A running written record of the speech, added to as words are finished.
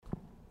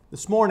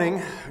This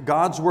morning,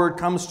 God's Word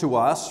comes to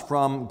us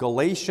from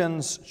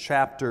Galatians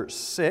chapter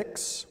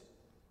 6.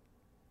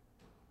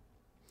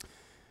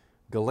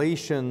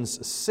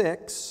 Galatians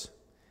 6,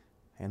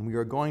 and we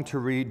are going to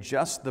read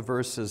just the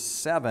verses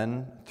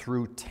 7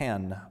 through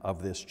 10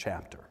 of this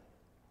chapter.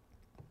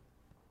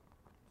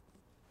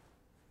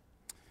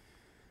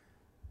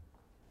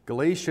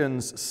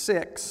 Galatians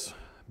 6,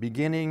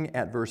 beginning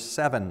at verse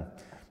 7.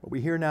 What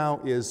we hear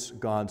now is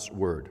God's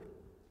Word.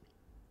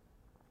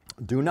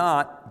 Do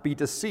not be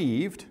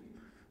deceived,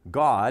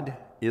 God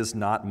is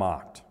not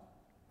mocked.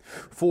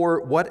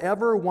 For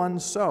whatever one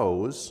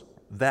sows,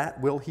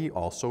 that will he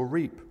also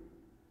reap.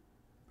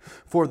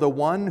 For the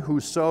one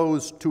who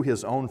sows to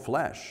his own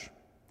flesh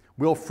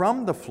will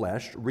from the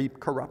flesh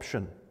reap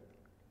corruption.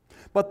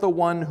 But the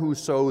one who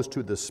sows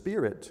to the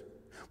Spirit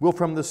will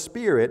from the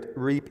Spirit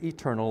reap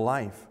eternal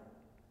life.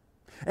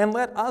 And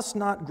let us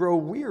not grow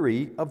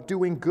weary of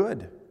doing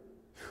good,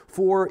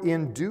 for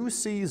in due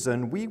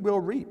season we will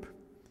reap,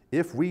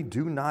 if we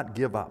do not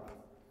give up.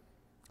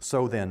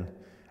 So then,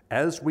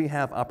 as we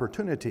have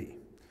opportunity,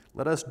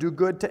 let us do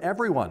good to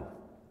everyone,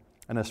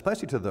 and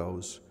especially to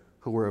those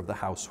who are of the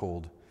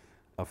household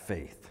of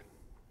faith.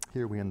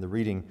 Here we end the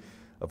reading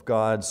of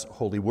God's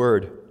holy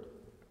word.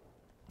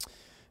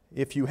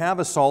 If you have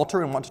a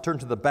psalter and want to turn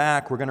to the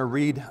back, we're going to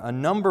read a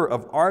number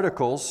of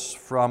articles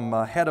from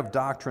Head of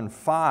Doctrine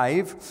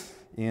 5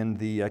 in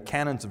the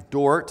Canons of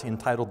Dort,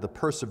 entitled The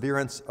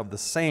Perseverance of the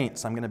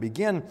Saints. I'm going to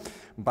begin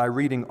by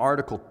reading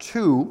Article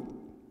 2.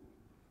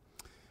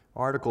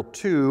 Article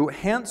 2,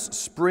 hence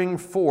spring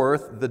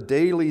forth the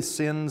daily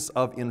sins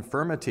of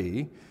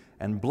infirmity,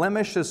 and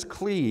blemishes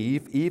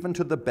cleave even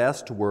to the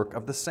best work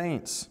of the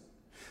saints.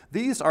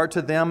 These are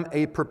to them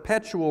a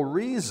perpetual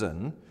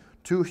reason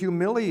to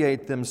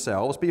humiliate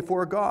themselves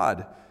before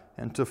God,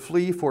 and to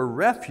flee for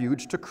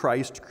refuge to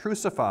Christ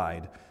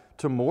crucified,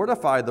 to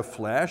mortify the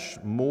flesh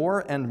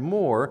more and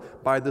more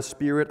by the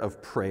spirit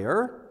of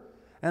prayer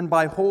and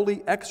by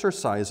holy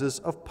exercises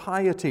of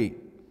piety,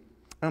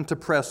 and to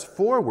press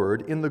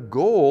forward in the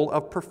goal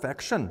of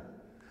perfection,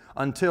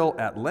 until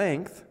at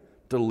length,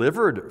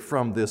 delivered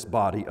from this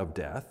body of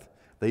death,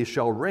 they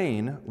shall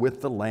reign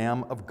with the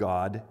Lamb of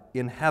God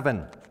in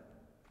heaven.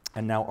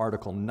 And now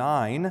Article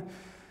 9.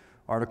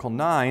 Article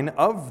 9,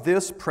 of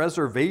this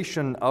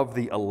preservation of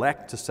the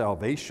elect to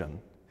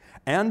salvation,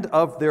 and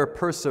of their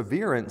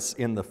perseverance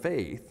in the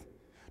faith,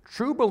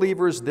 true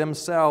believers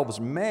themselves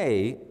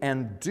may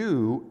and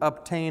do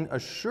obtain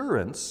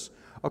assurance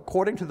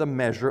according to the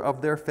measure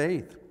of their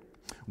faith,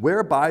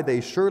 whereby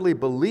they surely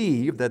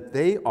believe that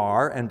they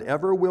are and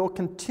ever will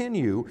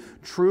continue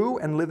true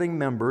and living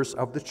members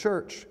of the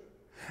church,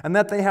 and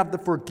that they have the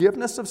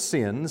forgiveness of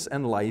sins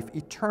and life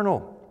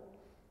eternal.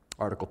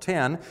 Article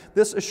 10,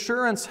 this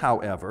assurance,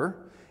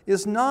 however,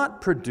 is not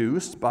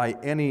produced by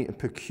any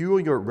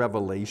peculiar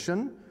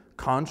revelation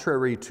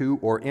contrary to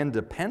or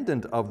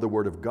independent of the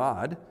Word of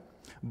God,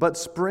 but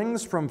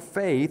springs from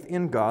faith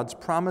in God's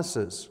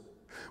promises,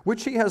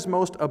 which He has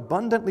most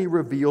abundantly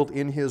revealed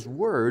in His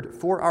Word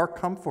for our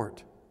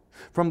comfort,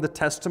 from the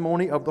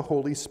testimony of the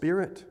Holy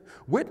Spirit,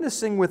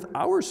 witnessing with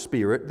our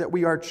spirit that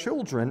we are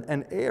children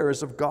and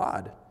heirs of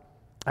God,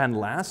 and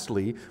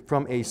lastly,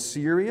 from a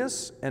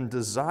serious and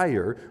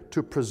desire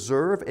to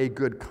preserve a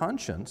good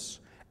conscience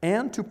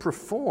and to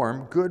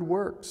perform good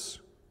works.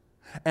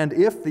 And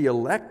if the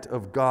elect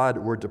of God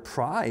were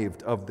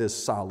deprived of this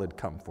solid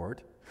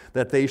comfort,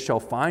 that they shall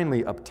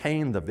finally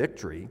obtain the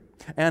victory,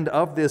 and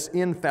of this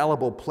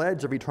infallible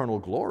pledge of eternal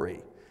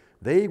glory,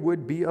 they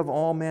would be of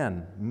all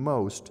men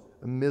most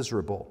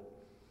miserable.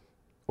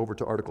 Over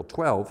to Article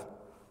 12.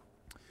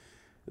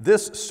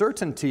 This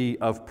certainty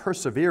of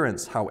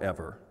perseverance,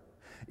 however,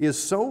 is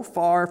so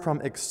far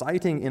from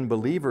exciting in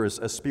believers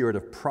a spirit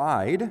of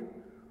pride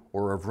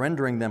or of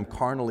rendering them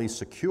carnally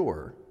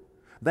secure,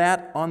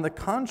 that, on the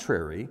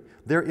contrary,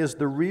 there is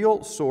the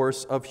real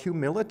source of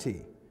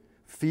humility,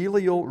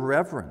 filial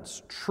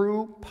reverence,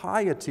 true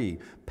piety,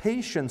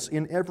 patience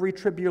in every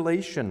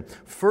tribulation,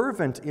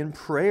 fervent in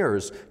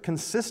prayers,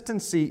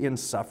 consistency in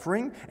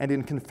suffering and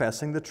in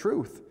confessing the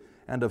truth,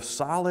 and of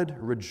solid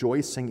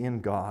rejoicing in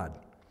God,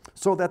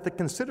 so that the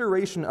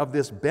consideration of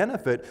this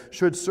benefit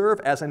should serve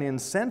as an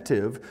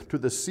incentive to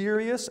the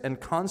serious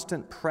and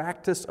constant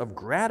practice of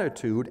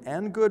gratitude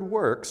and good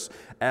works,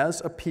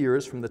 as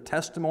appears from the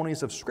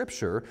testimonies of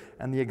Scripture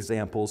and the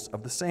examples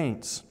of the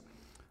saints.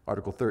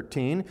 Article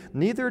 13,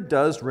 neither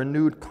does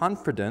renewed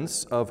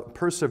confidence of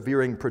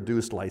persevering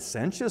produce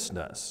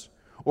licentiousness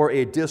or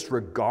a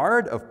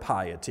disregard of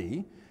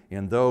piety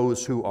in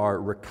those who are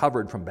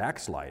recovered from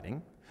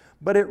backsliding,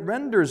 but it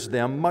renders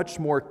them much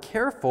more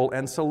careful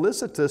and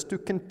solicitous to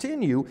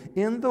continue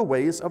in the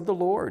ways of the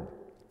Lord,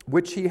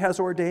 which He has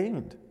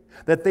ordained,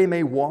 that they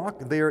may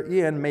walk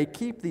therein, may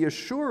keep the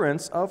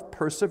assurance of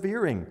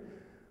persevering,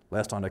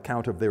 lest on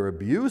account of their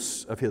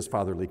abuse of His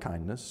fatherly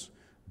kindness,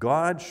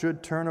 God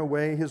should turn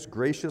away His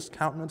gracious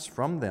countenance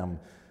from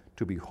them,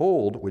 to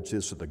behold, which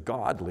is to the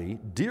godly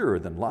dearer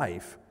than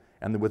life,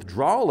 and the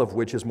withdrawal of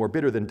which is more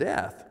bitter than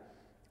death,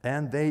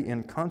 and they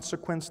in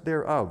consequence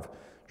thereof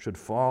should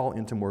fall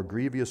into more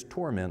grievous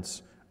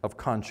torments of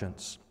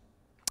conscience.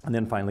 And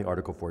then finally,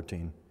 Article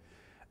 14.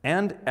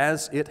 And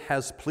as it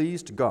has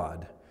pleased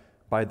God,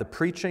 by the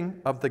preaching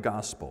of the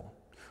gospel,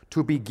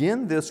 to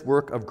begin this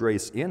work of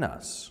grace in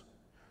us,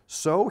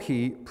 so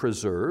he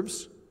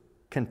preserves,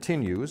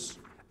 continues,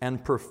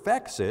 and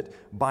perfects it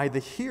by the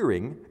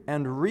hearing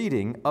and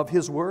reading of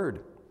his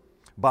word,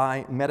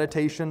 by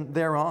meditation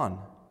thereon,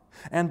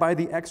 and by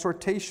the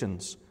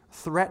exhortations,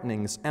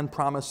 threatenings, and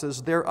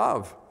promises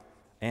thereof,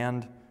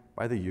 and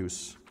by the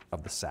use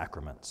of the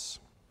sacraments.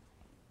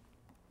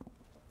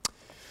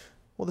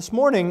 Well, this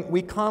morning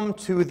we come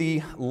to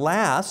the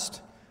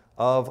last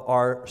of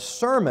our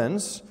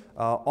sermons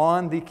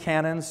on the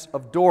canons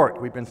of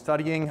Dort. We've been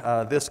studying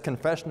this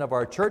confession of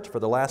our church for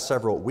the last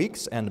several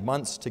weeks and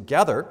months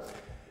together.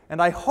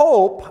 And I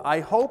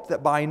hope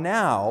that by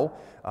now,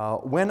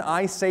 when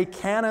I say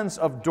canons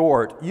of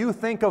Dort, you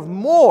think of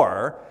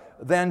more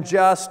than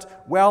just,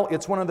 well,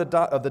 it's one of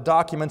the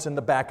documents in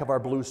the back of our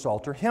Blue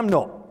Psalter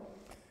hymnal.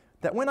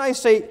 That when I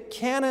say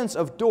canons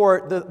of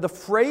Dort, the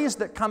phrase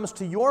that comes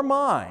to your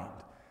mind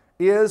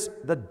is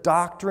the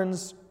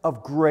doctrines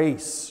of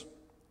grace.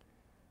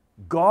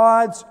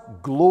 God's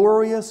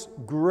glorious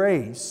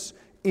grace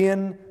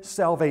in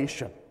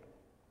salvation.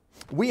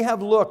 We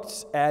have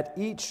looked at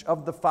each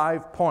of the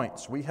 5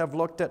 points. We have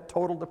looked at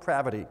total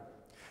depravity.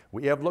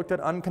 We have looked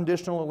at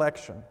unconditional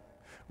election.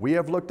 We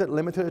have looked at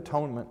limited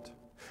atonement.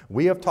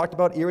 We have talked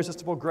about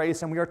irresistible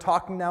grace, and we are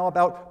talking now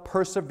about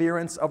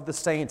perseverance of the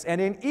saints.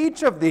 And in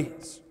each of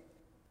these,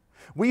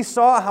 we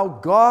saw how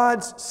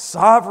God's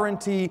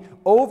sovereignty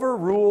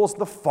overrules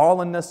the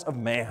fallenness of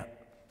man.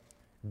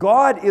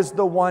 God is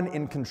the one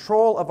in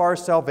control of our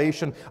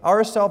salvation.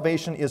 Our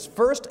salvation is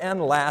first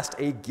and last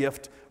a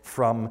gift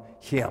from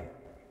Him.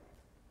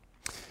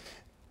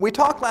 We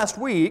talked last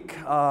week,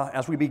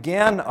 as we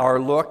began our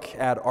look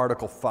at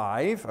Article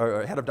 5,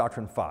 or Head of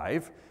Doctrine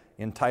 5,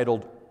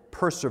 entitled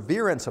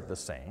Perseverance of the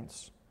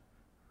Saints,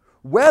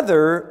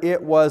 whether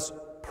it was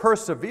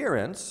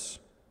perseverance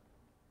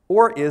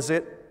or is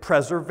it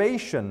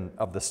preservation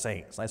of the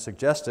saints. I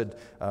suggested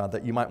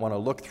that you might want to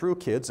look through,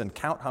 kids, and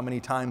count how many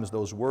times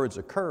those words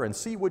occur and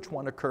see which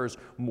one occurs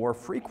more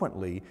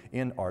frequently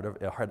in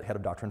Head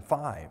of Doctrine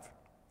 5.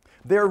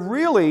 They're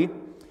really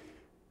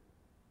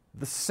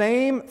the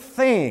same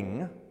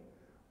thing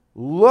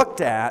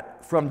looked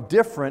at from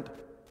different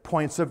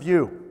points of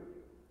view.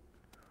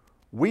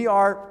 We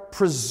are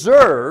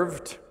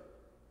preserved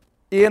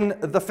in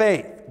the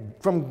faith.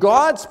 From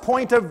God's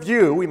point of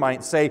view, we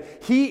might say,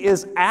 He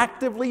is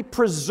actively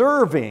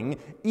preserving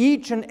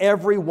each and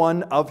every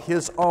one of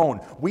His own.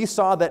 We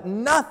saw that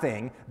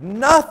nothing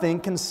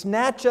can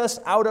snatch us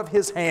out of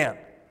His hand.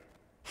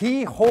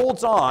 He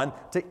holds on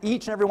to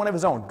each and every one of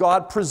His own.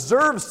 God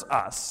preserves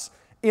us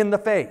in the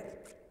faith.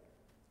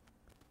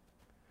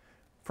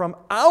 From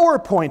our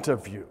point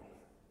of view,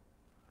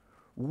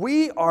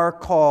 we are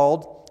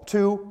called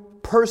to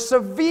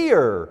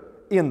persevere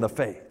in the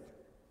faith.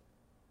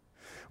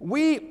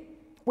 We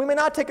may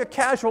not take a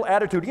casual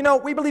attitude.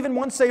 We believe in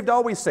once saved,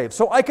 always saved,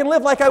 so I can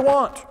live like I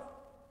want.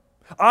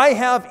 I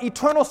have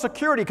eternal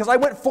security because I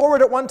went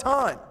forward at one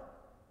time.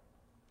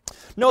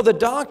 No, the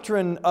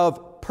doctrine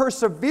of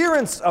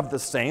perseverance of the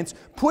saints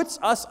puts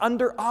us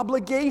under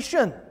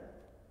obligation.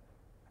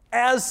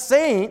 As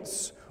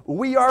saints,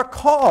 we are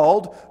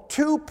called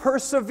to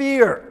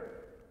persevere.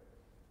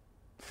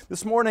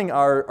 This morning,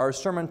 our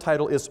sermon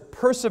title is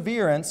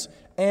Perseverance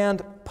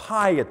and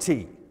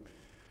Piety.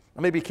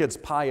 Now, maybe, kids,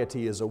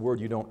 piety is a word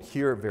you don't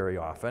hear very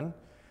often.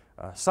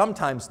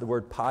 Sometimes the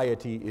word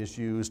piety is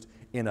used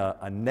in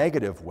a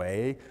negative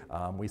way.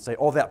 We say,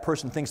 oh, that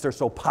person thinks they're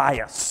so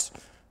pious.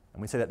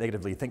 And we say that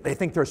negatively. They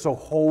think they're so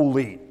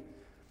holy.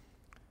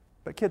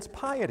 But kids,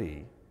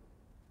 piety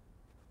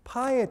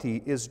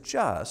is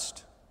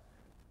just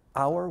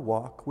our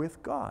walk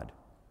with God.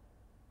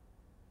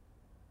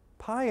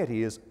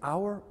 Piety is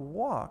our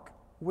walk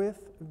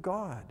with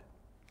God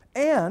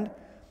and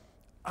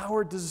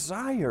our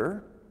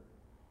desire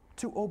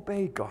to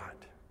obey God,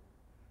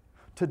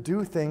 to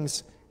do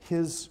things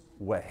His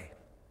way.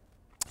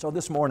 So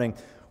this morning,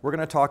 we're going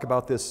to talk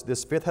about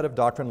this fifth head of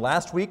doctrine.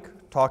 Last week,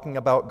 talking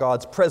about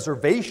God's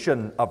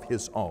preservation of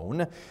His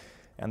own,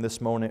 and this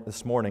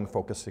morning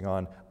focusing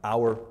on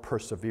our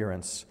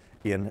perseverance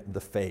in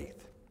the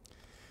faith.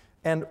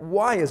 And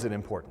why is it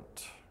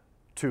important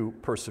to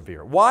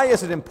persevere? Why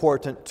is it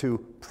important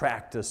to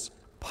practice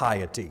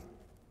piety?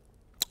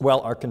 Well,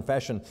 our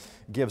confession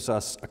gives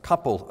us a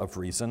couple of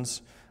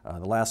reasons.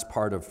 The last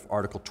part of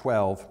Article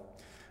 12,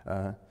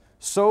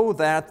 so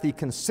that the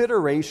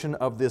consideration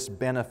of this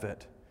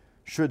benefit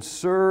should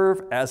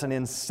serve as an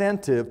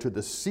incentive to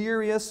the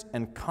serious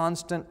and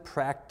constant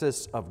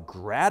practice of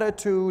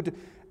gratitude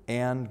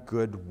and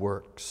good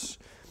works.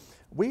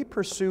 We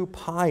pursue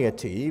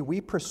piety, we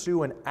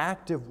pursue an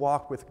active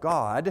walk with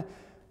God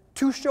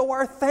to show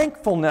our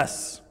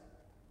thankfulness,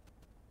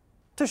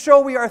 to show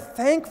we are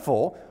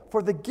thankful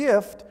for the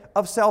gift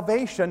of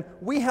salvation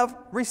we have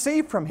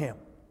received from Him.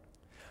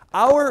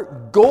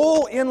 Our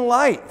goal in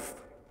life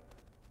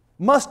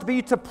must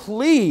be to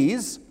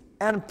please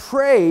and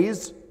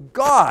praise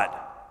God.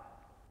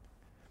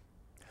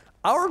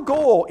 Our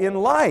goal in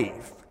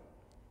life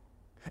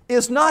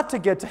is not to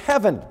get to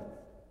heaven.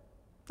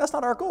 That's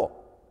not our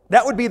goal.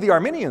 That would be the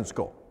Arminians'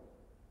 goal.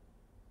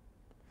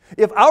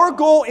 If our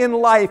goal in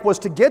life was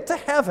to get to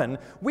heaven,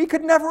 we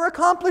could never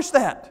accomplish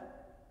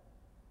that.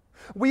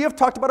 We have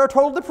talked about our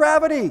total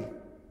depravity.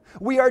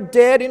 We are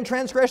dead in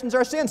transgressions,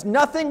 our sins.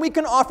 Nothing we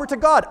can offer to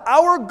God.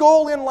 Our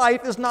goal in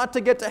life is not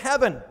to get to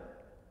heaven,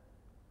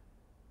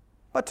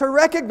 but to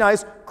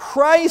recognize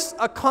Christ's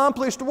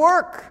accomplished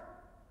work.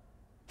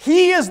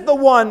 He is the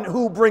one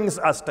who brings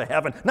us to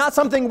heaven, not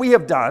something we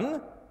have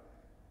done.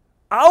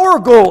 Our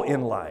goal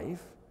in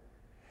life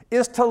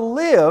is to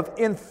live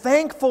in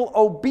thankful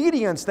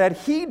obedience that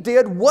He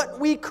did what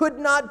we could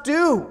not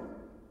do.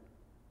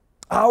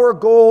 Our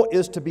goal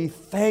is to be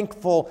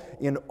thankful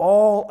in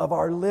all of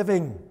our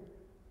living,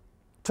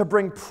 to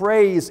bring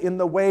praise in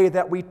the way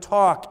that we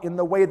talk, in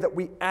the way that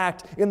we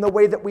act, in the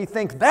way that we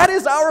think. That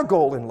is our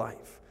goal in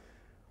life.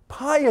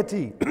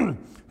 Piety,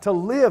 to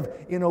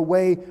live in a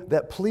way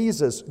that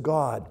pleases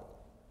God.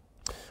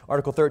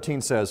 Article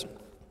 13 says,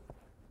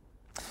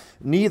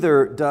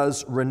 "Neither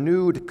does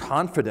renewed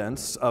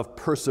confidence of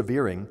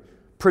persevering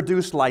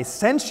produce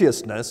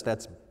licentiousness,"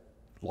 that's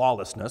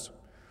lawlessness,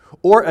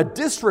 "or a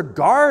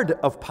disregard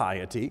of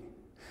piety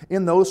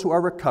in those who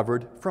are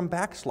recovered from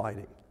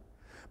backsliding.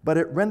 But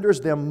it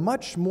renders them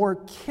much more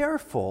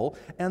careful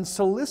and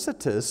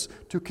solicitous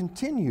to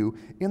continue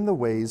in the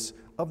ways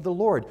of the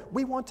Lord."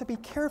 We want to be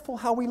careful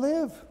how we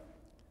live,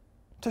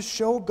 to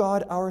show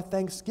God our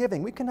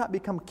thanksgiving. We cannot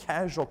become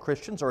casual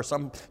Christians, or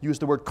some use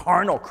the word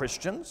carnal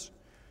Christians.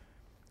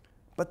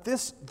 But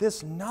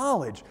this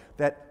knowledge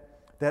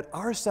that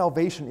our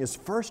salvation is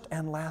first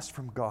and last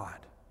from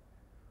God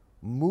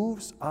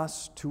moves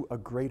us to a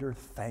greater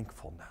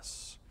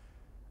thankfulness.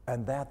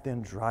 And that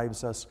then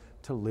drives us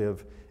to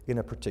live in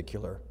a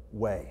particular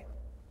way.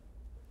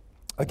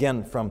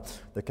 Again, from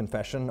the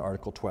Confession,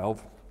 Article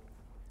 12.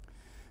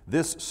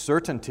 "This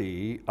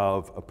certainty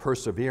of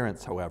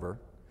perseverance, however,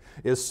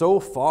 is so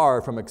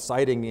far from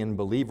exciting in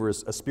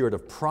believers a spirit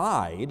of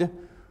pride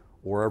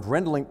or of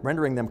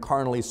rendering them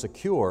carnally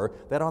secure,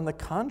 that on the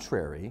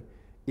contrary,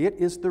 it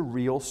is the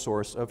real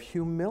source of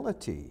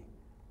humility,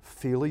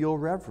 filial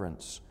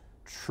reverence,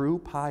 true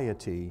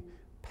piety,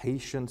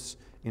 patience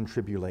in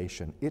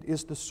tribulation." It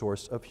is the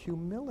source of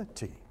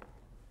humility.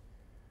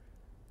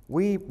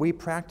 We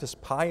practice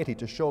piety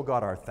to show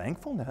God our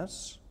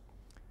thankfulness,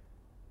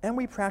 and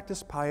we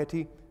practice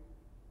piety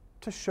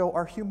to show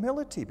our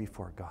humility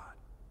before God.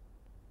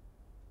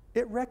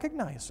 It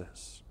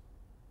recognizes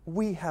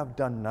we have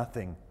done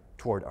nothing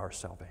toward our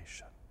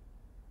salvation.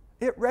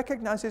 It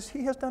recognizes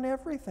He has done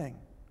everything.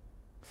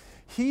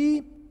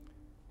 He,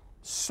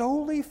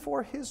 solely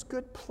for His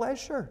good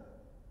pleasure,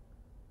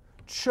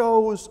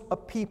 chose a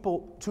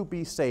people to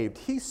be saved.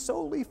 He,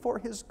 solely for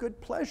His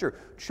good pleasure,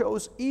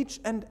 chose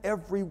each and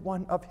every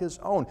one of His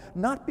own,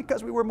 not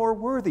because we were more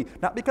worthy,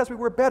 not because we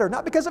were better,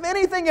 not because of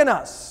anything in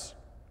us.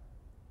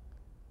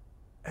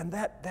 And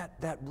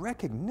that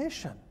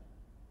recognition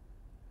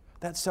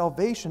that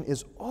salvation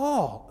is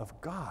all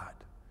of God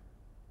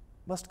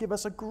must give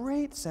us a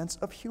great sense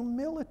of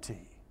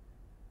humility.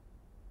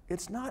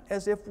 It's not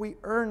as if we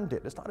earned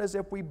it. It's not as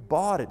if we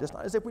bought it. It's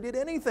not as if we did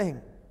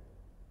anything.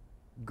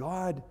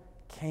 God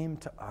came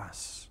to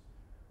us.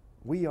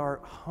 We are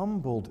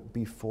humbled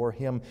before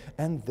Him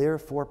and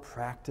therefore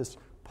practice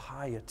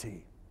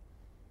piety.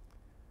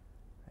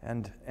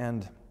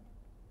 And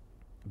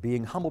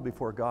being humble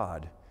before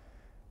God,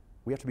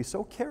 we have to be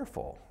so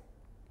careful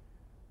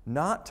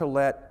not to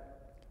let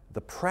the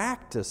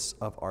practice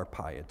of our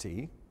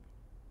piety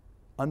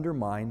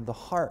undermine the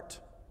heart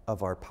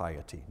of our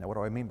piety. Now, what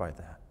do I mean by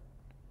that?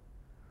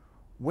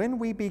 When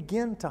we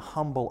begin to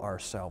humble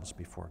ourselves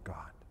before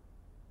God,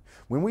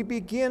 when we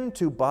begin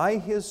to, by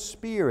His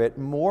Spirit,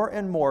 more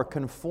and more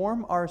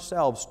conform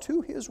ourselves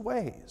to His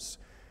ways,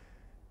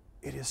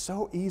 it is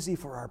so easy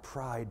for our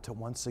pride to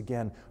once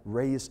again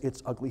raise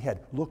its ugly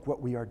head. Look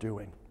what we are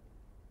doing.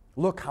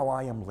 Look how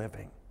I am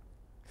living.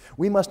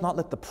 We must not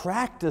let the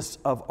practice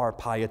of our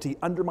piety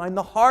undermine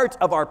the heart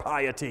of our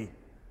piety.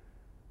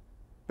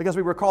 Because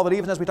we recall that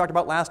even as we talked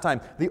about last time,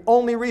 the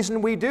only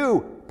reason we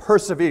do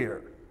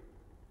persevere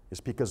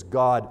is because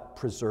God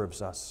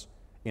preserves us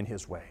in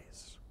His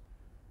ways.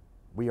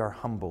 We are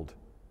humbled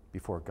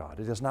before God.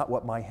 It is not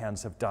what my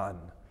hands have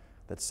done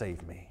that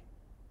saved me.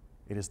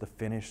 It is the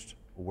finished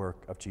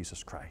work of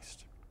Jesus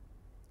Christ.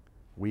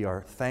 We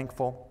are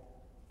thankful,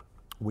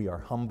 we are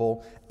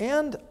humble,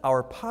 and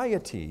our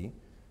piety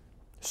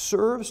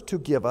serves to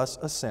give us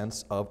a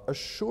sense of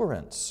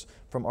assurance.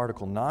 From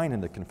Article 9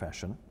 in the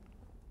Confession,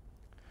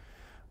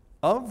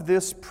 "Of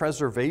this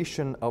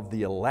preservation of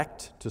the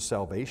elect to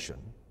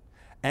salvation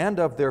and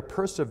of their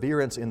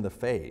perseverance in the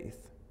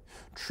faith,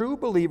 true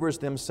believers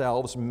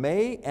themselves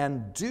may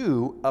and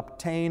do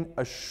obtain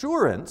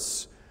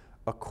assurance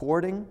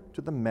according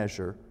to the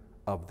measure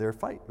of their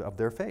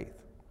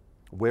faith.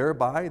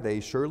 whereby they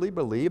surely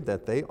believe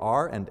that they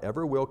are and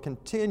ever will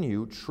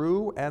continue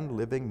true and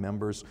living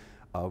members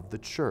of the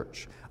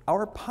church.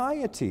 Our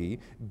piety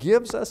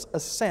gives us a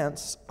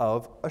sense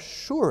of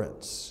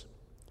assurance.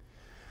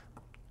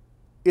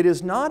 It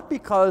is not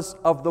because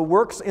of the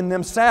works in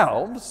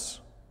themselves.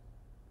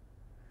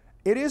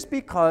 It is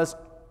because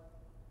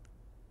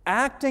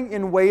acting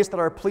in ways that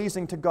are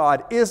pleasing to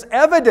God is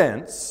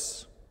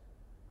evidence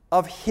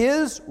of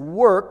His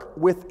work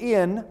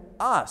within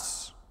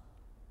us.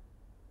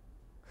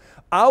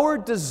 Our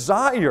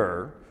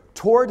desire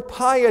toward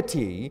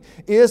piety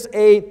is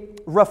a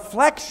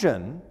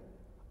reflection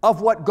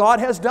of what God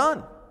has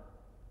done,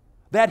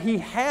 that He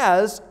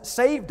has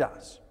saved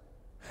us.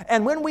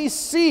 And when we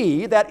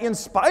see that in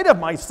spite of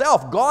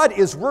myself, God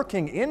is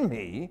working in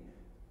me,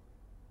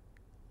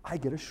 I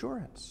get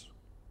assurance.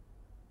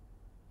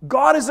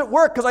 God is at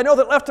work because I know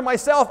that left to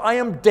myself, I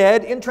am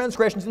dead in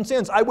transgressions and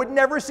sins. I would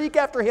never seek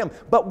after Him.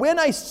 But when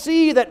I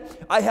see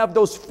that I have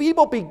those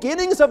feeble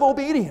beginnings of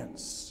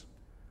obedience,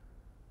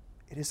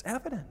 it is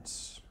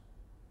evidence.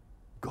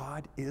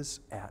 God is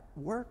at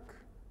work.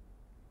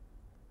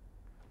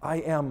 I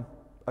am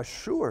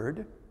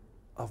assured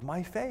of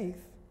my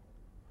faith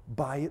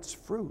by its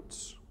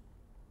fruits.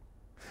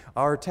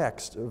 Our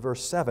text,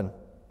 verse 7,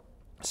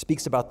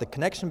 speaks about the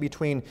connection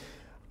between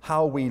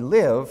how we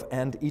live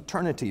and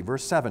eternity.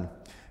 Verse 7,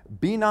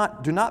 do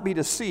not be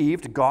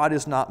deceived, God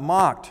is not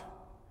mocked.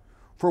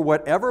 For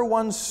whatever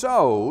one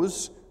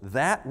sows,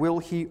 that will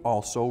he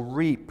also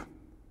reap.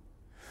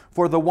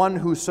 For the one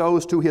who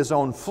sows to his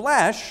own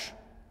flesh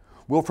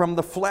will from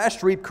the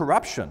flesh reap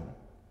corruption,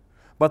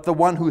 but the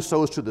one who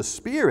sows to the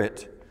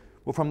Spirit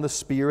will from the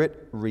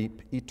Spirit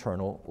reap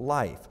eternal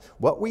life.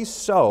 What we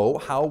sow,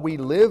 how we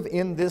live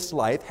in this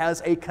life,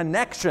 has a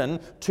connection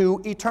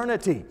to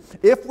eternity.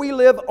 If we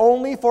live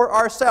only for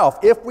ourselves,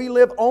 if we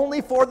live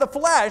only for the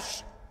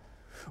flesh,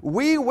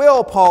 we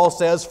will, Paul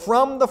says,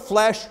 from the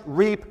flesh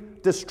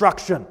reap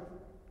destruction.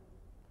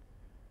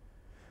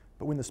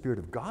 But when the Spirit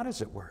of God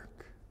is at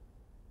work,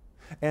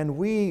 and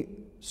we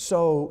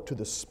sow to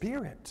the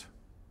Spirit,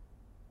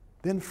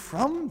 then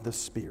from the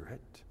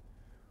Spirit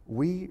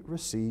we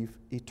receive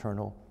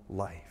eternal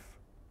life.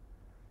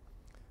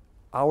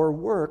 Our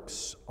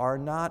works are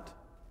not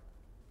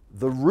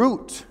the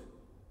root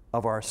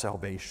of our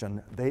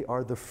salvation, they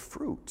are the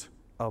fruit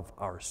of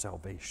our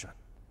salvation.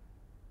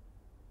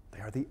 They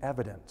are the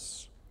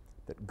evidence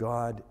that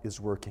God is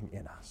working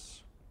in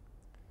us.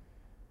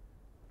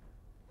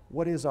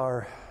 What is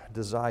our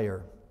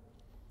desire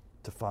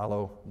to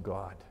follow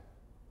God?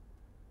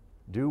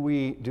 Do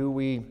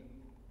we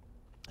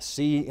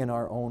see in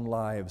our own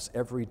lives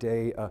every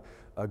day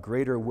a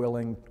greater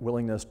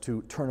willingness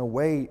to turn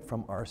away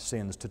from our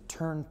sins, to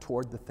turn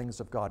toward the things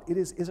of God?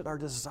 Is it our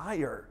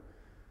desire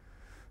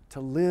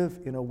to live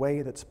in a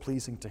way that's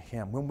pleasing to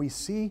Him? When we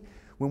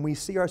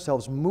see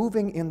ourselves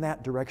moving in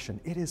that direction,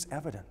 it is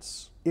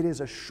evidence. It is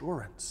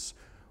assurance.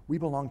 We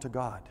belong to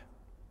God.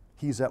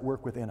 He's at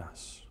work within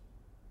us.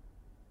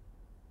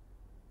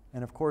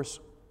 And of course,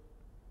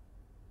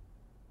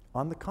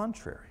 on the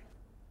contrary,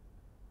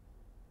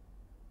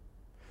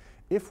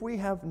 if we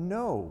have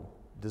no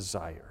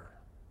desire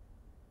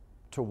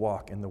to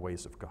walk in the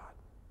ways of God,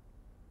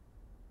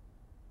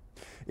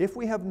 if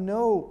we have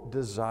no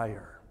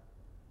desire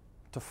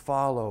to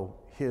follow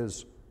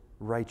His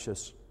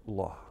righteous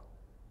law,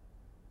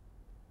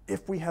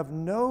 if we have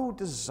no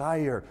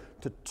desire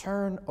to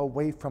turn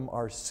away from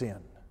our sin,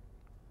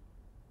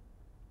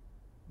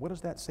 what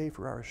does that say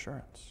for our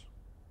assurance?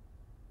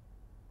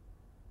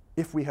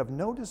 If we have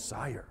no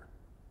desire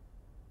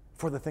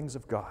for the things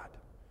of God,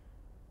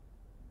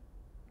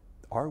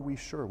 are we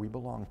sure we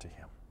belong to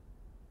Him?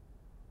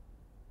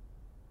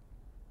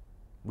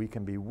 We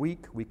can be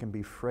weak, we can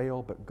be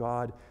frail, but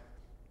God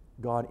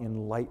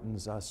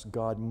enlightens us,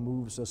 God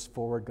moves us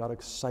forward, God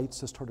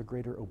excites us toward a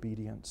greater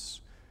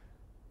obedience.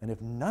 And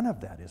if none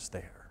of that is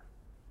there,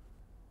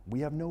 we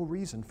have no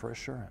reason for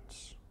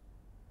assurance.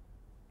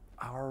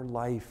 Our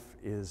life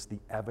is the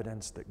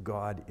evidence that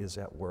God is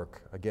at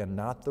work. Again,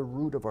 not the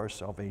root of our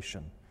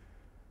salvation,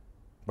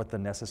 but the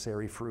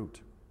necessary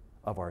fruit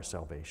of our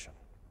salvation.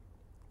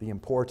 The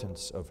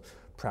importance of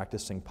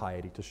practicing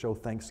piety, to show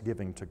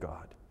thanksgiving to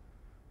God,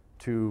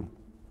 to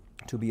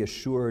be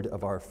assured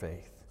of our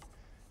faith,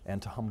 and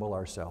to humble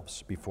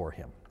ourselves before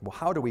Him. Well,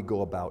 how do we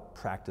go about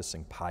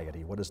practicing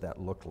piety? What does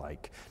that look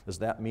like? Does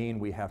that mean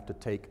we have to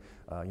take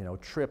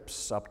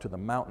trips up to the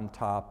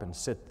mountaintop and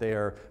sit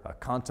there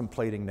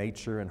contemplating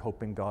nature and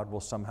hoping God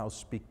will somehow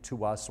speak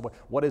to us?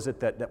 What is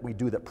it that we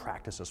do that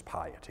practices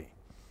piety?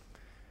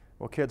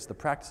 Well, kids, the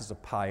practices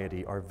of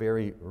piety are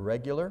very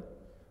regular,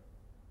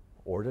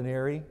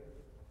 ordinary,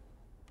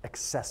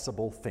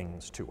 accessible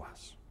things to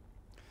us.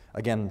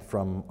 Again,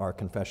 from our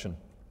confession,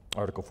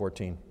 Article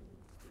 14.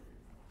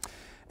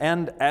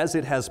 And as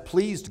it has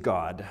pleased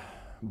God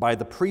by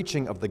the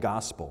preaching of the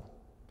gospel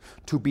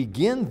to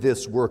begin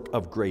this work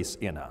of grace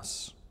in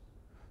us,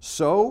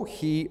 so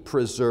He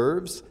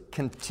preserves,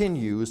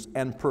 continues,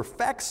 and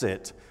perfects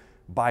it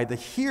by the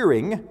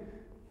hearing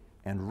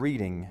and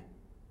reading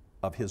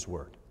of His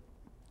word.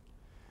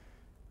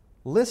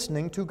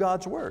 Listening to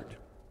God's word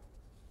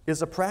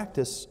is a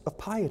practice of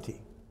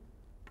piety.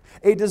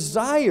 A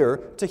desire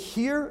to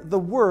hear the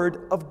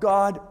word of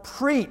God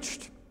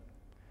preached.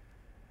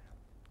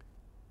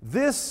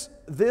 This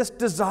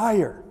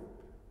desire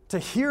to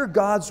hear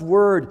God's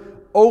word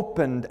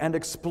opened and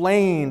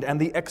explained and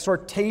the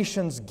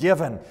exhortations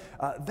given,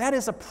 that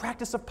is a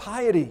practice of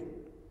piety.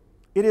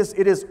 It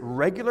is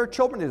regular,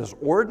 children. It is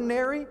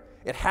ordinary.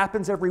 It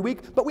happens every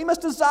week. But we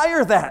must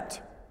desire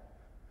that.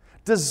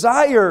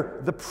 Desire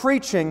the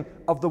preaching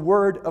of the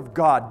Word of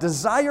God.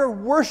 Desire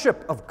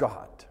worship of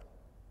God.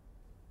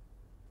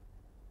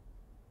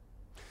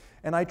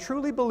 And I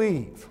truly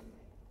believe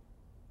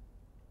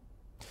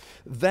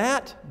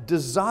that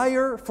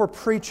desire for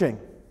preaching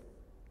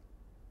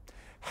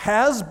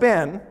has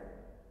been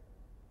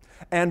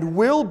and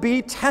will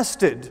be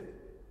tested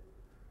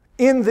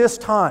in this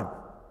time.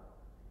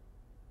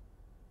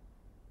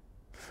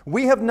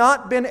 We have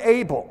not been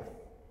able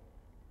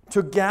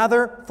to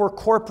gather for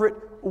corporate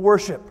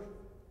worship.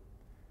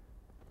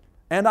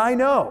 And I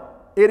know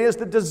it is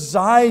the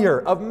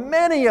desire of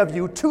many of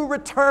you to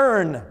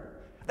return.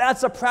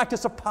 That's a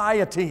practice of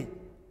piety.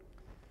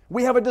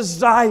 We have a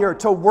desire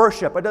to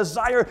worship, a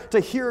desire to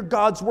hear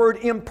God's word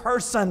in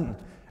person.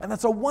 And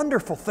that's a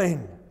wonderful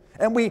thing.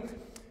 And we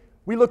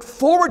look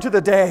forward to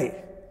the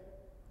day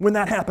when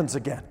that happens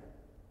again.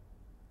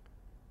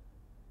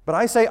 But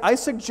I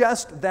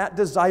suggest that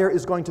desire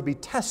is going to be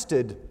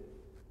tested,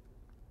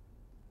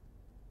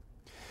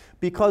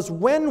 because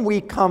when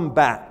we come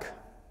back,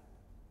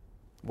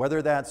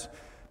 whether that's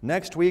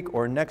next week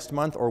or next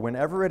month or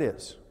whenever it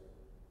is,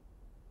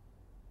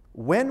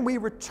 when we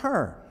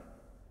return,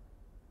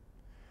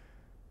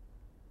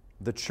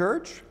 the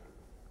church,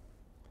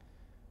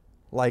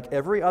 like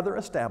every other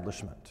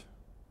establishment,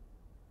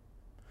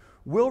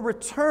 will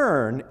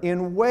return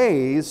in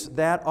ways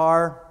that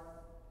are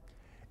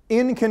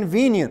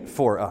inconvenient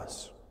for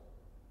us.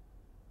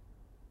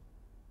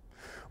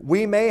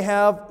 We may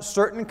have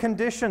certain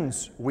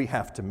conditions we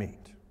have to meet.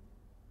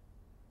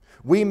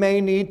 We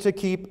may need to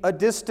keep a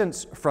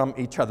distance from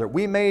each other.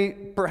 We may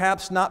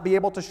perhaps not be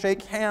able to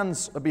shake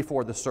hands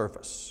before the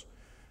service.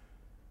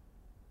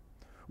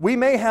 We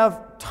may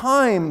have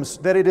times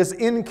that it is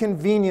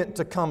inconvenient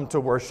to come to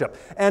worship.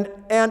 And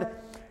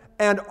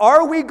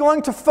are we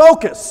going to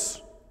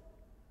focus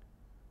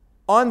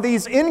on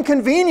these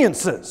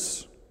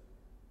inconveniences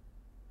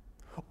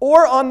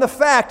or on the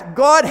fact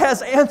God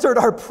has answered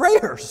our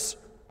prayers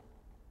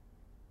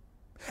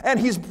and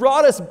He's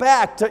brought us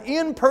back to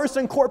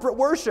in-person corporate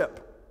worship?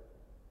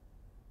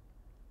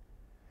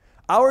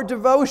 Our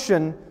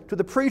devotion to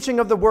the preaching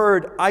of the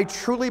Word, I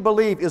truly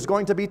believe, is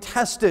going to be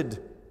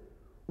tested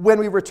when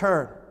we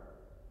return.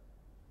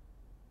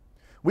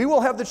 We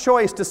will have the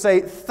choice to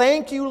say,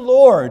 "Thank you,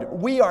 Lord,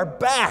 we are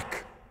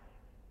back,"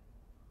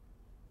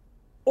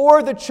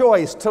 or the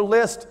choice to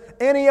list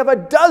any of a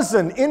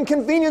dozen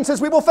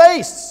inconveniences we will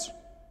face.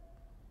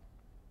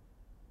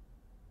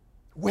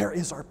 Where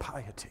is our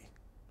piety?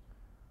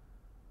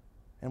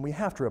 And we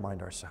have to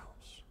remind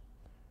ourselves,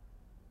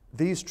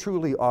 these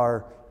truly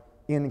are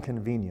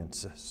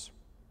inconveniences.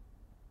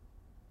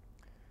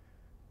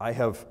 I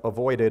have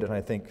avoided, and I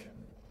think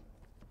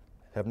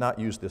have not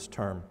used this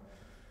term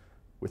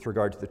with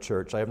regard to the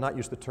church. I have not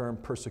used the term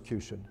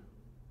persecution.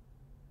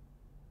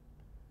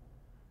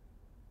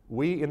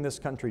 We in this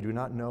country do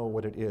not know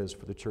what it is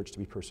for the church to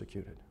be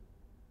persecuted.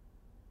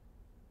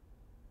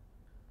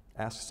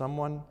 Ask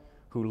someone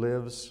who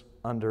lives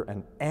under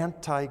an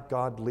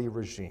anti-godly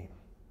regime.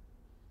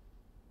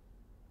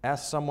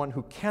 Ask someone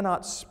who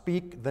cannot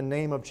speak the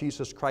name of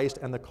Jesus Christ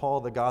and the call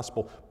of the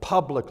gospel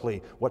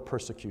publicly what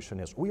persecution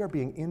is. We are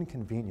being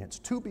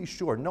inconvenienced, to be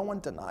sure. No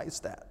one denies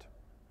that.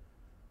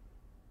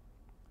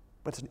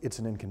 But it's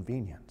an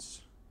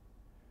inconvenience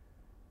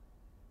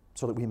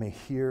so that we may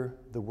hear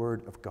the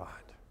word of God.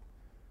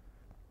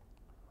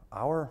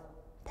 Our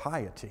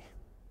piety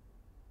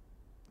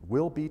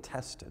will be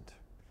tested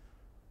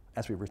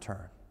as we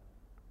return.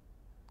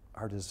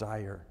 Our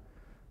desire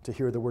to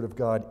hear the word of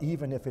God,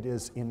 even if it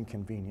is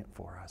inconvenient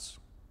for us.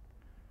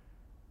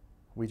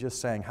 We just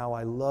sang, "How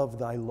I love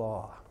thy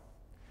law."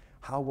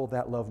 How will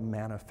that love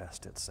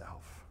manifest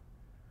itself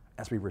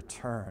as we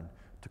return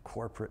to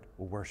corporate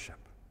worship?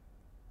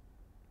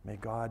 May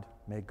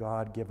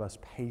God give us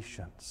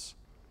patience.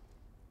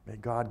 May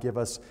God give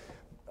us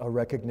a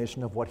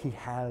recognition of what He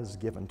has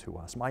given to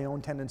us. My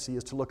own tendency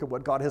is to look at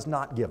what God has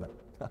not given.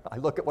 I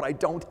look at what I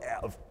don't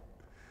have,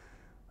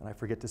 and I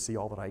forget to see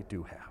all that I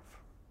do have.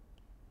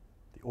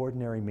 The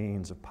ordinary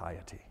means of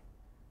piety,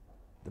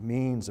 the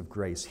means of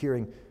grace,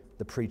 hearing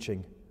the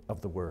preaching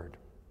of the Word.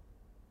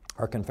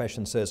 Our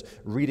confession says,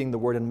 reading the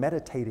Word and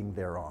meditating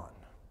thereon.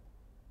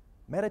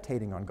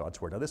 Meditating on God's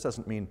Word. Now, this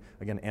doesn't mean,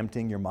 again,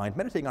 emptying your mind.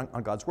 Meditating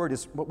on God's Word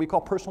is what we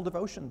call personal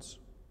devotions.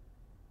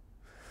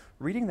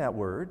 Reading that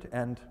Word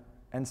and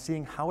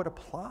seeing how it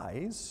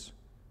applies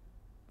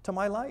to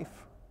my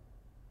life.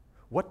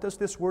 What does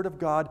this Word of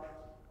God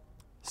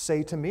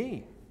say to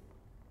me,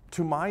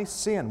 to my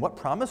sin? What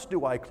promise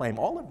do I claim?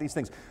 All of these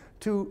things.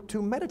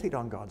 To meditate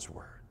on God's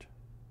Word.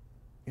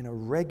 in a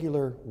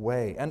regular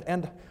way.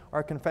 And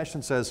our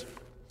confession says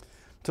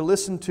to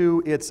listen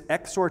to its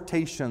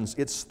exhortations,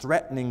 its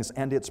threatenings,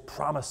 and its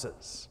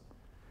promises.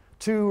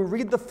 To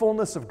read the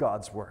fullness of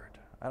God's Word.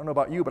 I don't know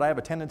about you, but I have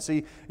a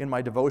tendency in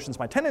my devotions.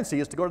 My tendency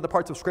is to go to the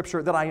parts of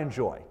Scripture that I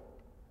enjoy.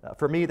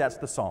 For me, that's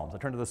the Psalms. I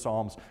turn to the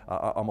Psalms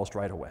almost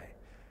right away.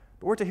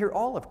 But we're to hear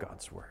all of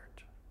God's Word.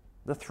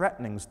 The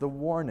threatenings, the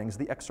warnings,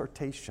 the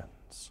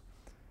exhortations.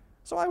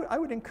 So I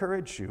would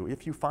encourage you,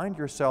 if you find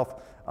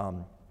yourself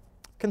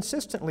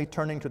consistently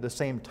turning to the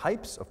same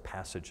types of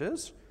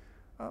passages,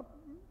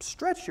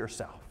 stretch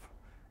yourself.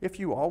 If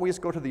you always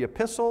go to the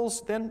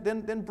epistles,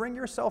 then bring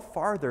yourself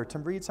farther to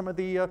read some of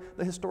the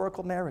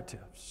historical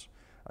narratives.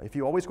 If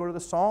you always go to the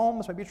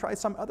Psalms, maybe try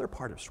some other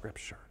part of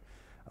Scripture.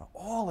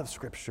 All of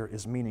Scripture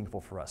is meaningful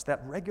for us.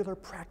 That regular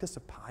practice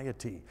of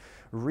piety,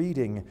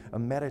 reading,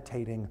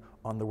 meditating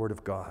on the Word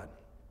of God.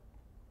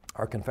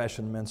 Our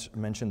confession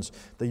mentions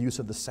the use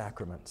of the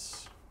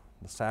sacraments.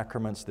 The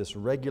sacraments, this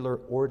regular,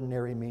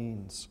 ordinary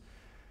means.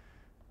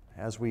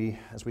 As we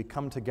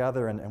come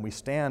together and we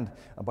stand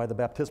by the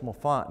baptismal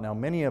font, now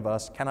many of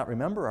us cannot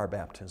remember our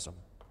baptism,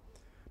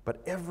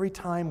 but every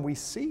time we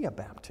see a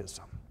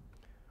baptism,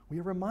 we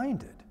are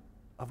reminded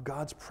of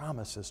God's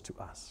promises to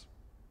us.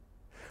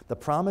 The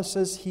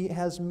promises He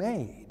has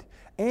made,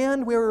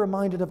 and we're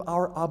reminded of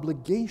our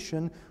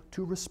obligation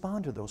to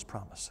respond to those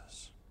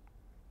promises.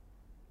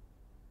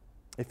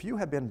 If you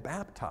have been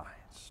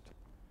baptized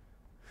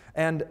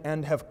and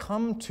have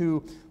come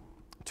to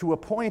a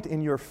point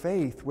in your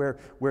faith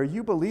where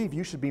you believe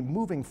you should be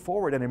moving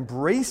forward and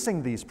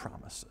embracing these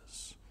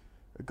promises,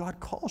 God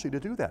calls you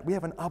to do that. We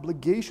have an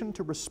obligation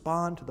to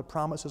respond to the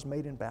promises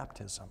made in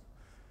baptism.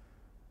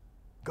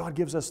 God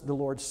gives us the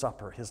Lord's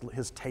Supper,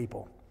 His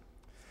table,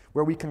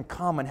 where we can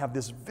come and have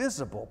this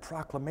visible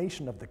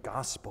proclamation of the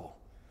gospel,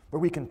 where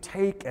we can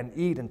take and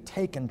eat and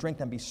take and drink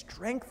and be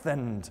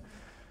strengthened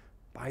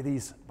by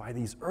these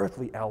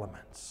earthly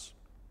elements.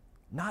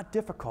 Not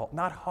difficult,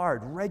 not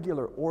hard,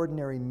 regular,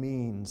 ordinary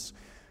means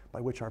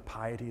by which our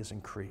piety is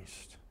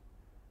increased.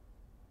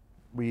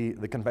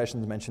 The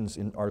confession mentions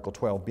in Article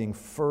 12 being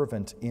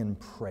fervent in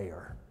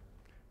prayer.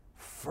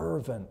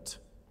 Fervent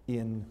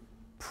in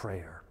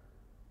prayer.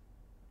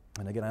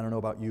 And again, I don't know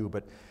about you,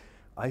 but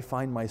I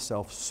find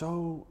myself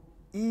so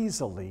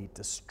easily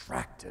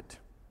distracted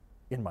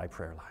in my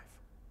prayer life.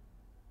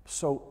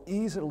 So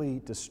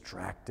easily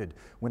distracted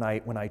when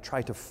I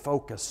try to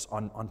focus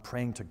on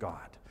praying to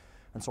God.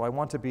 And so I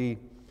want to be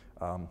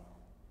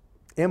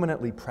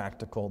eminently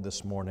practical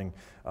this morning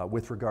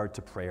with regard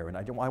to prayer. And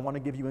I want to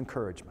give you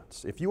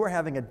encouragements. If you are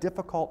having a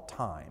difficult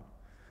time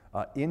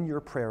in your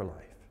prayer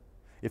life,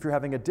 if you're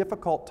having a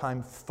difficult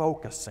time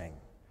focusing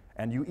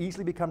and you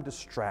easily become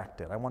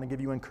distracted, I want to give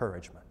you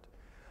encouragement.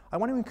 I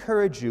want to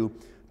encourage you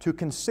to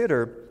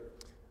consider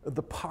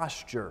the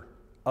posture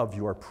of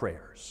your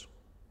prayers.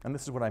 And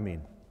this is what I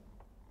mean.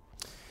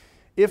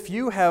 If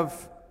you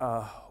have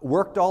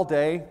worked all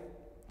day,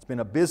 it's been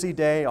a busy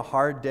day, a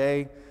hard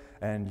day,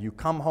 and you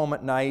come home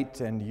at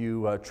night and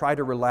you try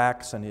to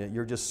relax and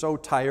you're just so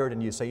tired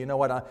and you say, you know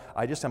what,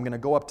 I'm going to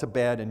go up to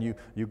bed, and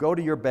you go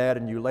to your bed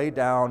and you lay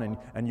down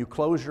and you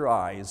close your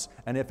eyes.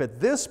 And if at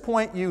this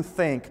point you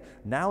think,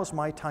 now's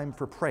my time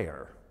for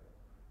prayer,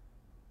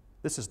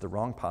 this is the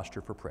wrong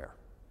posture for prayer.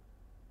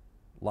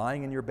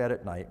 Lying in your bed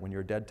at night when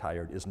you're dead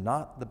tired is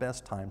not the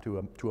best time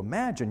to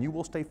imagine you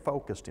will stay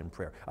focused in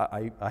prayer.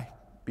 I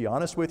be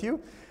honest with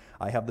you,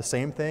 I have the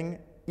same thing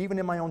even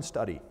in my own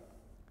study.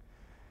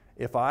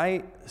 If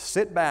I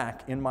sit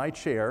back in my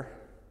chair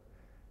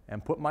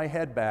and put my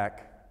head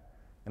back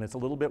and it's a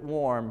little bit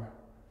warm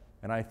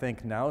and I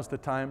think now's the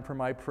time for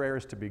my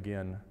prayers to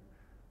begin,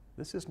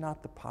 this is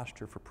not the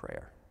posture for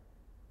prayer.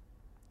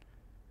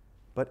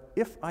 But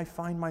if I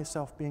find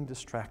myself being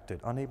distracted,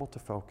 unable to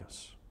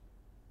focus,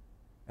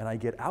 and I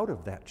get out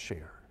of that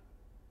chair,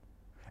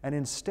 and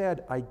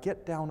instead I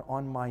get down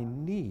on my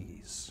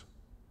knees,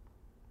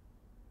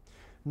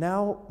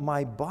 now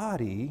my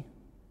body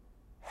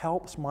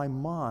helps my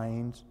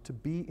mind to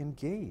be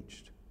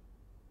engaged.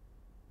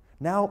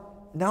 Now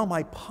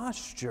my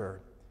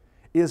posture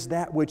is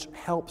that which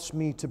helps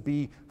me to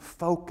be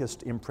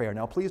focused in prayer.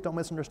 Now, please don't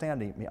misunderstand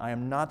me. I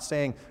am not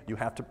saying you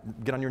have to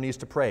get on your knees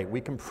to pray. We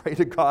can pray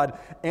to God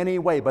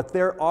anyway, but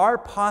there are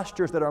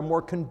postures that are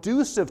more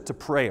conducive to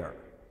prayer,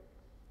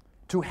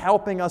 to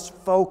helping us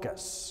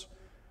focus.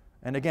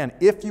 And again,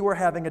 if you are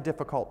having a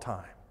difficult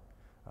time,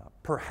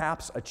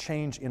 perhaps a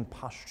change in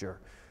posture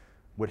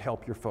would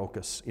help your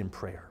focus in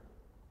prayer.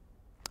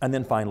 And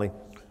then finally,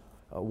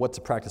 what's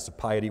the practice of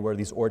piety? What are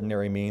these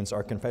ordinary means?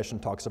 Our confession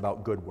talks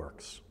about good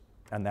works.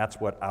 And that's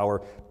what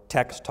our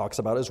text talks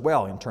about as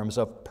well in terms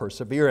of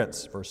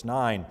perseverance. Verse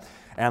 9,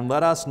 and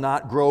let us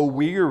not grow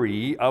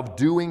weary of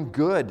doing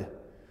good,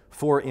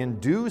 for in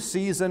due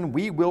season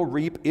we will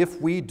reap if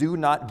we do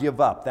not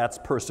give up. That's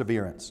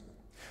perseverance.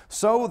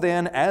 So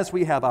then, as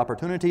we have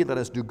opportunity, let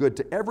us do good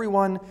to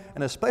everyone,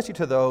 and especially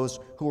to those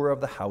who are of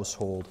the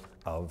household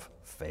of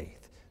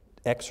faith,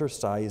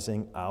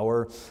 exercising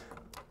our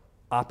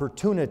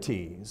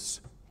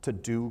opportunities to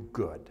do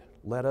good.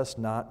 let us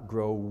not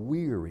grow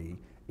weary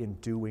in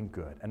doing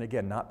good. And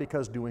again, not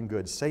because doing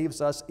good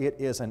saves us, it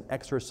is an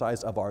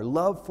exercise of our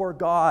love for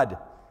God,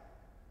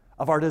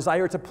 of our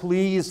desire to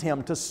please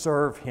Him, to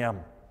serve Him.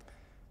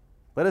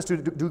 Let us do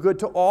good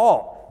to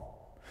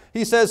all.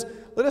 He says,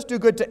 let us do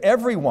good to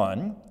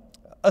everyone,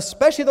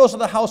 especially those of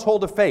the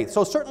household of faith.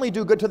 So certainly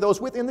do good to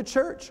those within the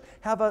church.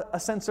 Have a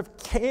sense of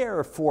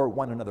care for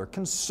one another,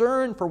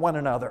 concern for one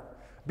another.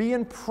 Be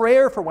in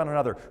prayer for one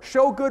another.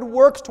 Show good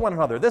works to one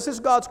another. This is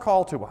God's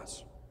call to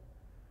us.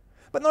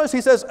 But notice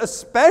he says,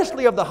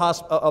 especially of the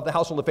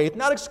household of faith,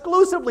 not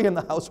exclusively in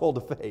the household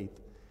of faith.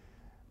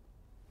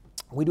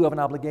 We do have an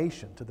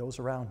obligation to those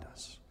around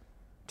us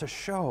to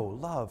show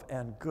love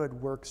and good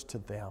works to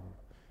them.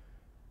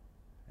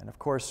 And of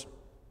course,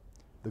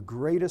 the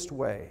greatest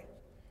way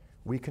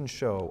we can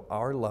show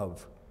our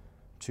love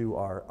to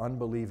our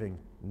unbelieving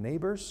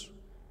neighbors,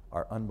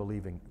 our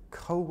unbelieving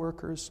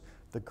co-workers,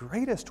 the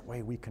greatest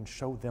way we can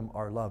show them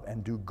our love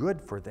and do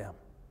good for them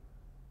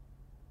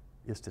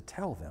is to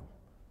tell them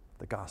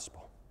the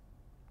gospel.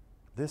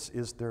 This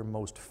is their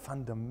most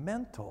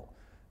fundamental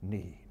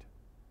need.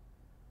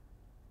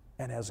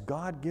 And as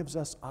God gives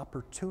us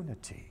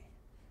opportunity,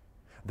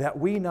 that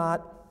we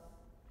not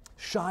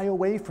shy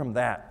away from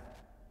that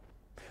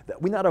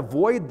we not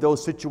avoid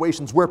those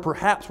situations where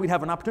perhaps we'd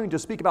have an opportunity to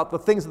speak about the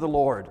things of the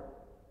Lord,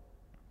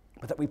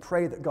 but that we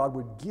pray that God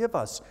would give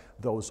us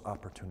those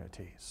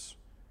opportunities.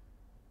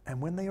 And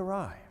when they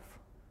arrive,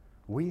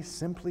 we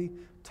simply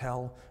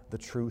tell the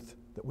truth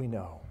that we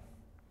know.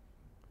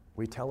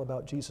 We tell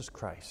about Jesus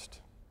Christ,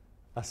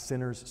 a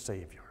sinner's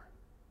Savior,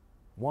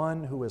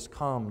 one who has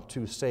come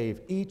to save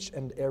each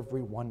and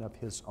every one of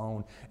His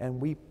own, and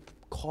we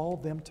call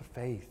them to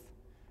faith.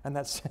 And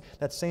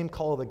that same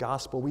call of the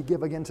gospel we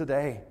give again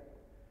today.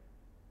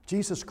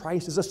 Jesus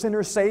Christ is a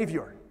sinner's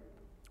Savior.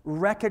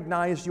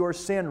 Recognize your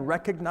sin,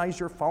 recognize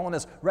your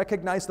fallenness,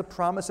 recognize the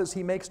promises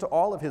He makes to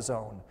all of His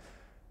own,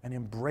 and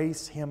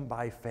embrace Him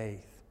by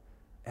faith.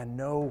 And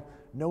know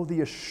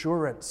the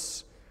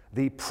assurance,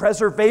 the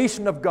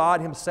preservation of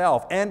God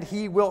Himself, and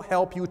He will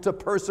help you to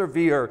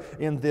persevere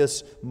in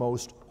this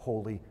most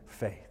holy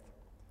faith.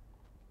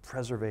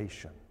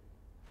 Preservation,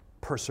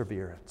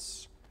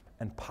 perseverance,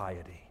 and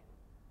piety.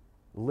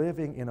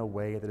 Living in a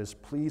way that is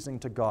pleasing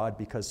to God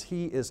because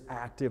He is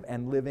active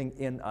and living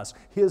in us.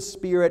 His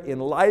Spirit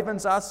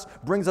enlivens us,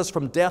 brings us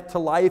from death to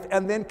life,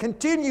 and then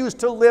continues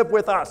to live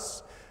with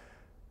us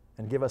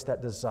and give us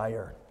that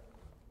desire,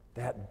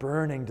 that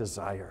burning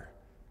desire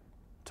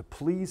to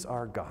please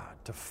our God,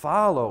 to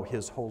follow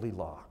His holy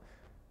law,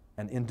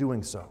 and in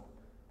doing so,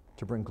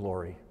 to bring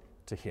glory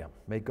to Him.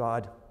 May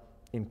God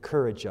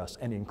encourage us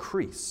and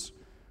increase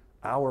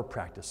our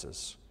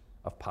practices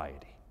of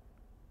piety.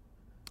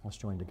 Let's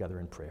join together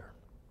in prayer.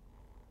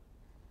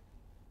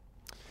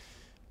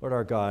 Lord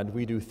our God,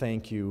 we do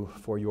thank You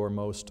for Your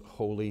most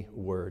holy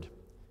word.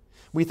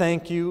 We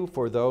thank You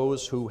for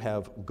those who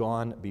have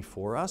gone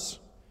before us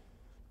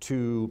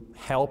to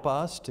help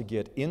us to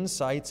get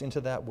insights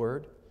into that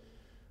word.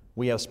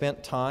 We have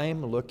spent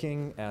time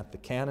looking at the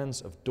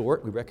canons of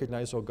Dort. We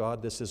recognize, oh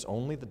God, this is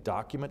only the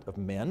document of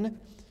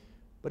men,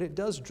 but it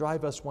does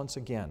drive us once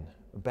again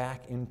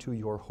back into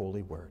Your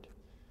holy word.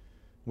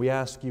 We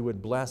ask You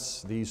would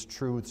bless these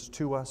truths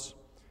to us,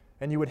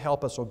 and You would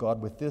help us, O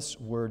God, with this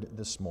word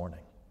this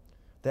morning,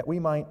 that we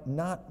might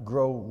not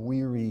grow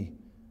weary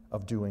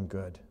of doing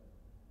good.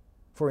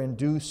 For in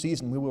due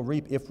season we will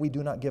reap if we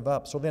do not give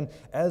up. So then,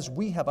 as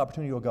we have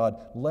opportunity, O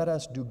God, let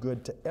us do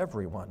good to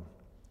everyone,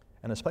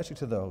 and especially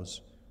to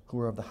those who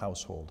are of the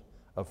household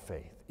of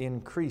faith.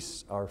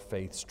 Increase our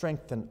faith,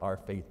 strengthen our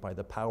faith by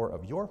the power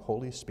of Your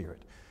Holy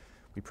Spirit.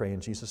 We pray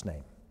in Jesus'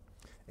 name.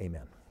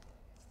 Amen.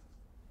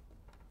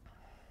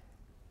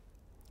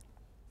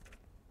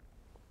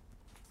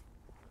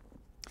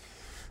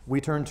 We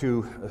turn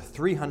to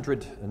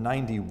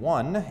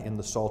 391 in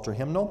the Psalter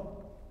hymnal.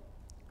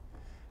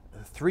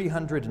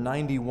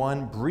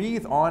 391,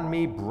 breathe on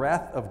me,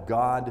 breath of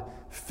God,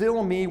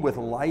 fill me with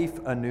life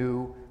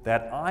anew,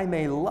 that I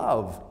may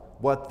love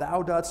what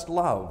Thou dost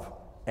love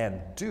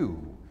and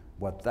do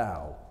what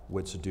Thou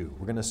wouldst do.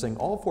 We're going to sing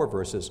all four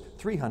verses,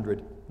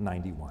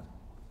 391.